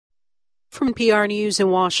From PR News in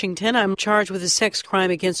Washington, I'm charged with a sex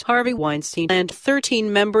crime against Harvey Weinstein and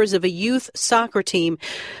 13 members of a youth soccer team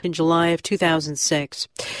in July of 2006.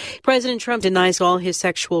 President Trump denies all his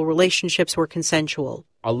sexual relationships were consensual.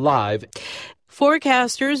 Alive.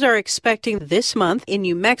 Forecasters are expecting this month in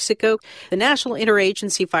New Mexico. The National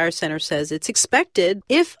Interagency Fire Center says it's expected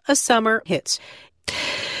if a summer hits.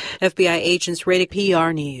 FBI agents rated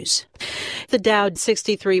PR News. The Dow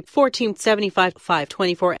 63, 1475,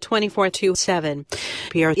 524, 2427.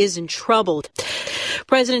 PR is in trouble.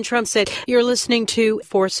 President Trump said, "You're listening to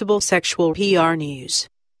forcible sexual PR News."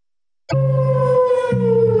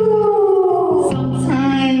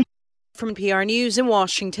 From PR News in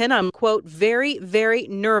Washington, I'm, quote, very, very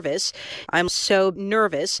nervous. I'm so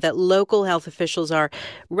nervous that local health officials are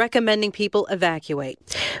recommending people evacuate.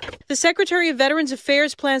 The Secretary of Veterans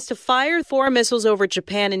Affairs plans to fire 4 missiles over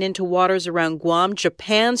Japan and into waters around Guam.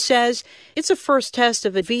 Japan says it's a first test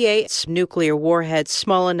of a VA nuclear warhead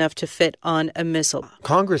small enough to fit on a missile.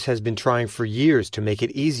 Congress has been trying for years to make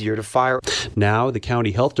it easier to fire. Now, the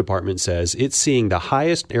county health department says it's seeing the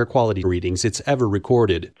highest air quality readings it's ever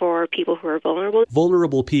recorded. For people who are vulnerable.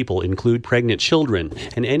 Vulnerable people include pregnant children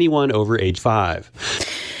and anyone over age 5.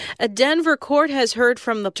 A Denver court has heard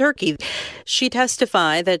from the turkey. She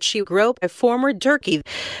testified that she groped a former turkey,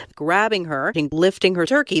 grabbing her and lifting her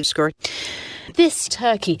turkey skirt. This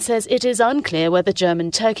turkey says it is unclear whether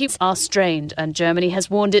German turkeys are strained, and Germany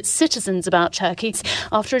has warned its citizens about turkeys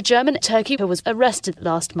after a German turkey was arrested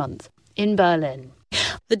last month in Berlin.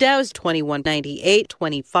 The Dow is 2198,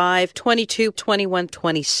 25, 22, 21,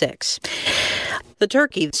 26. The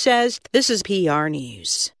turkey says this is PR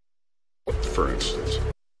News. For instance.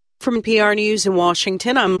 From PR News in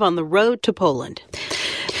Washington, I'm on the road to Poland.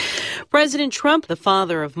 President Trump, the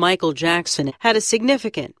father of Michael Jackson, had a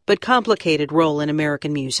significant but complicated role in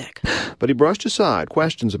American music. But he brushed aside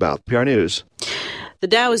questions about PR News. The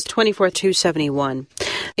Dow is 24,271.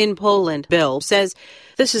 In Poland, Bill says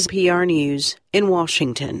this is PR News in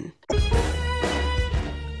Washington.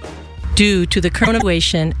 Due to the current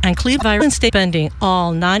situation and Cleveland State spending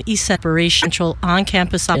all non-essential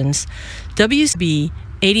on-campus options, WCB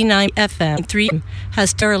 89 FM 3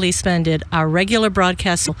 has thoroughly suspended our regular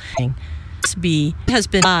broadcast. WCB has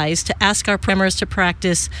been advised to ask our programmers to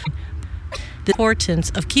practice the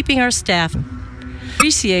importance of keeping our staff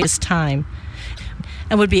appreciate this time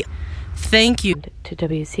and would be thank you to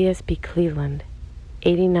WCSB Cleveland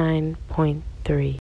 89.3.